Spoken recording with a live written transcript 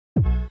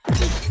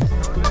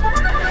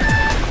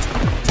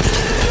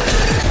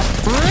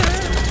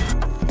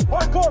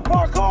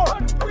Parkour!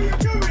 What are you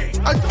doing?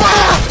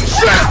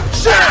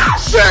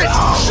 Shit!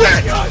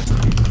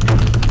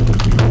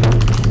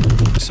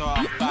 So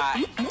I'm back.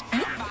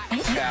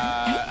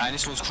 And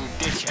this one's called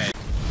Dickhead.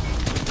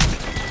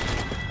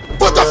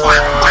 What the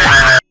fuck?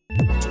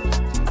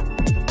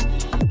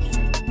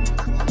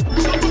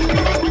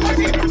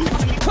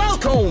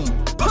 Welcome!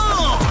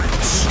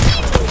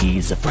 Punch!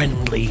 He's a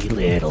friendly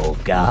little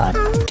god.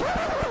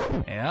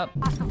 Yep.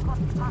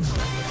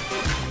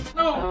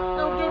 No,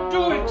 don't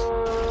do it!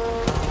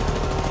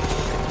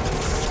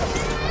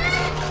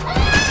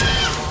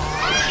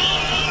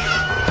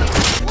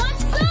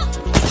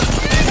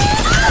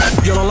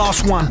 You're the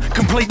last one.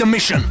 Complete the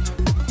mission.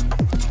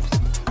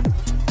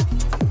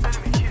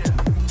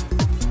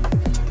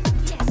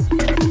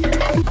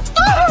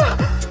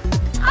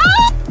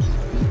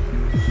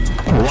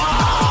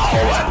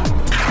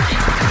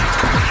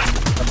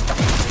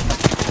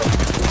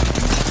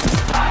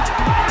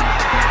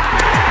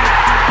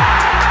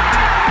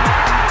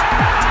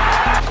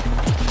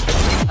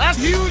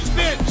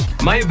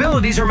 My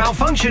abilities are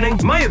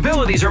malfunctioning. My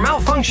abilities are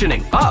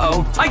malfunctioning.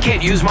 Uh-oh, I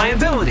can't use my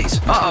abilities.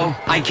 Uh-oh,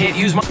 I can't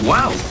use my...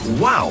 Wow.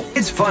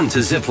 It's fun to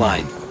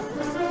zipline.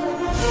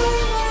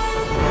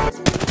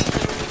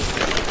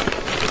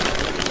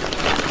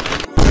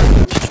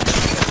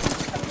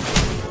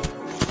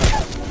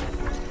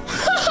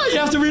 You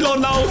have to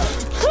reload now!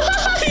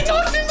 He's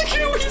not in the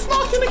queue! He's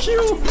not in the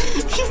queue!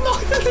 He's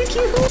not in the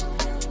queue!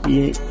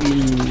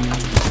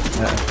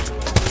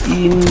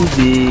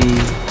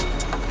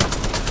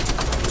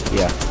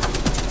 Yeah.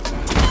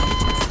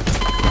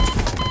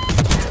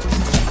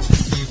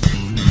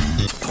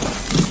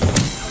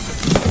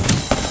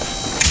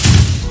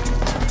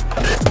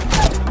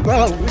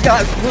 Bro, we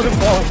got put him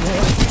on,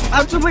 man.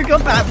 After we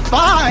got that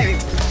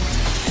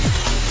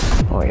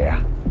 5! Oh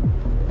yeah.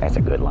 That's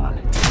a good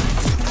line.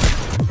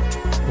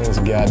 This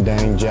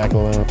goddamn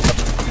Jacqueline.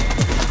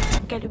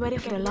 Get ready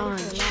for the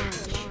launch.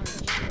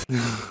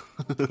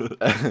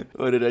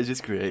 What did I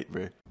just create,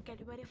 bro? Get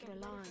ready for the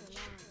launch.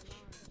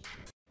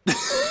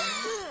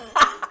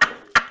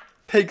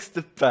 Takes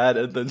the pad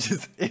and then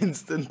just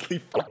instantly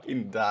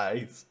fucking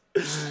dies.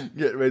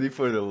 Get ready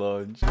for the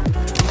launch.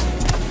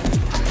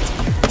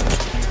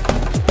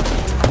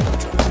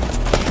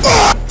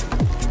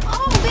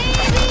 Oh,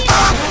 baby!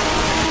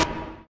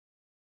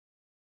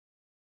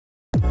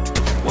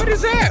 What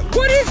is that?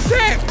 What is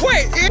that?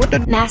 Wait! What the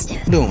Nasty.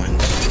 doing?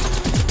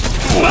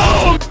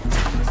 Whoa!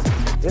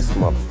 This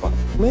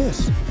motherfucker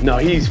missed. No,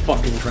 he's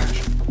fucking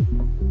trash.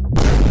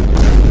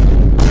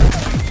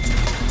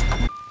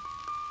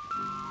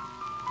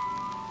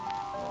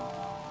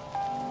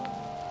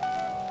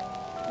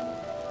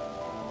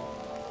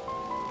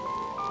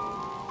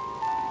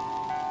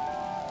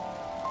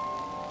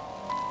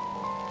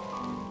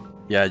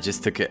 Yeah, I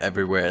just took it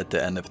everywhere at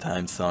the end of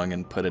time song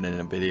and put it in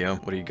a video.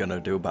 What are you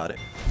gonna do about it?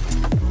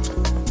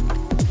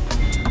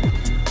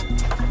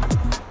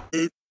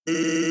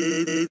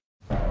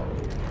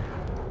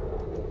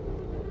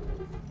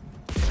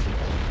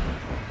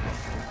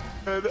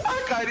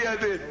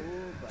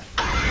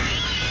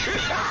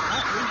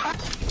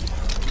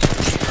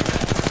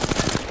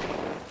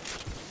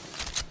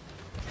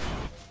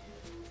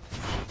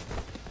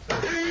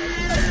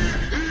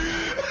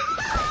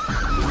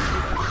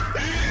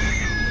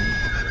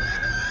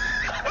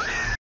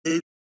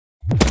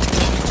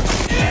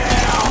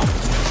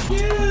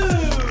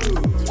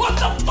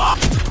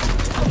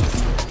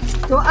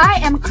 So I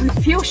am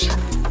confusion.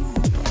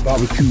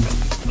 Barbecue,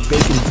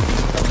 bacon,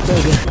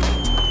 burger.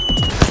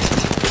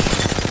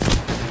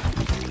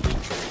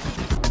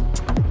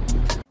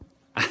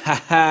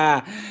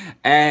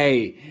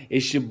 Hey,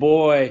 it's your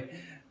boy,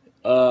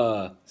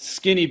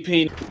 Skinny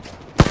Peen.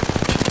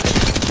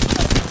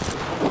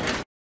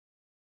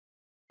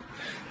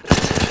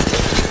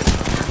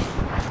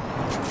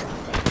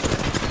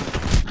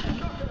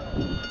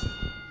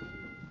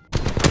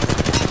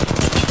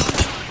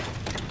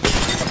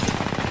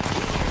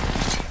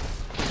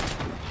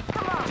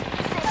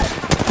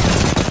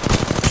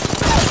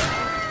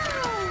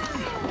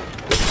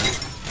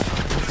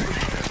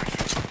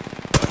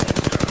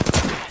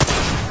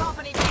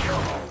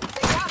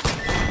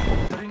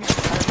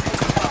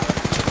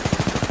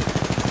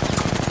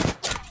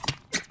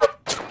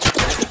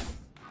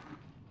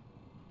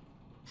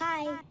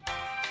 Hi.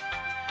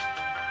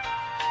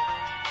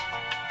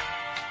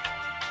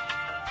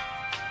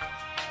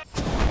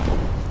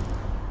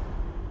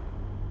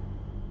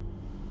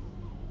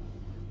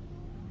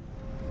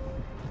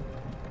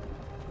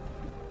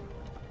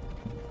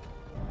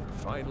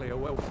 Finally a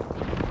well.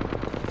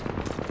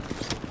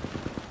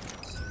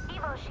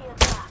 Evo shield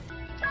back.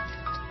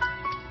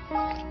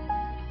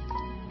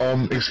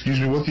 Excuse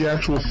me, what the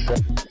actual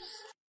fuck?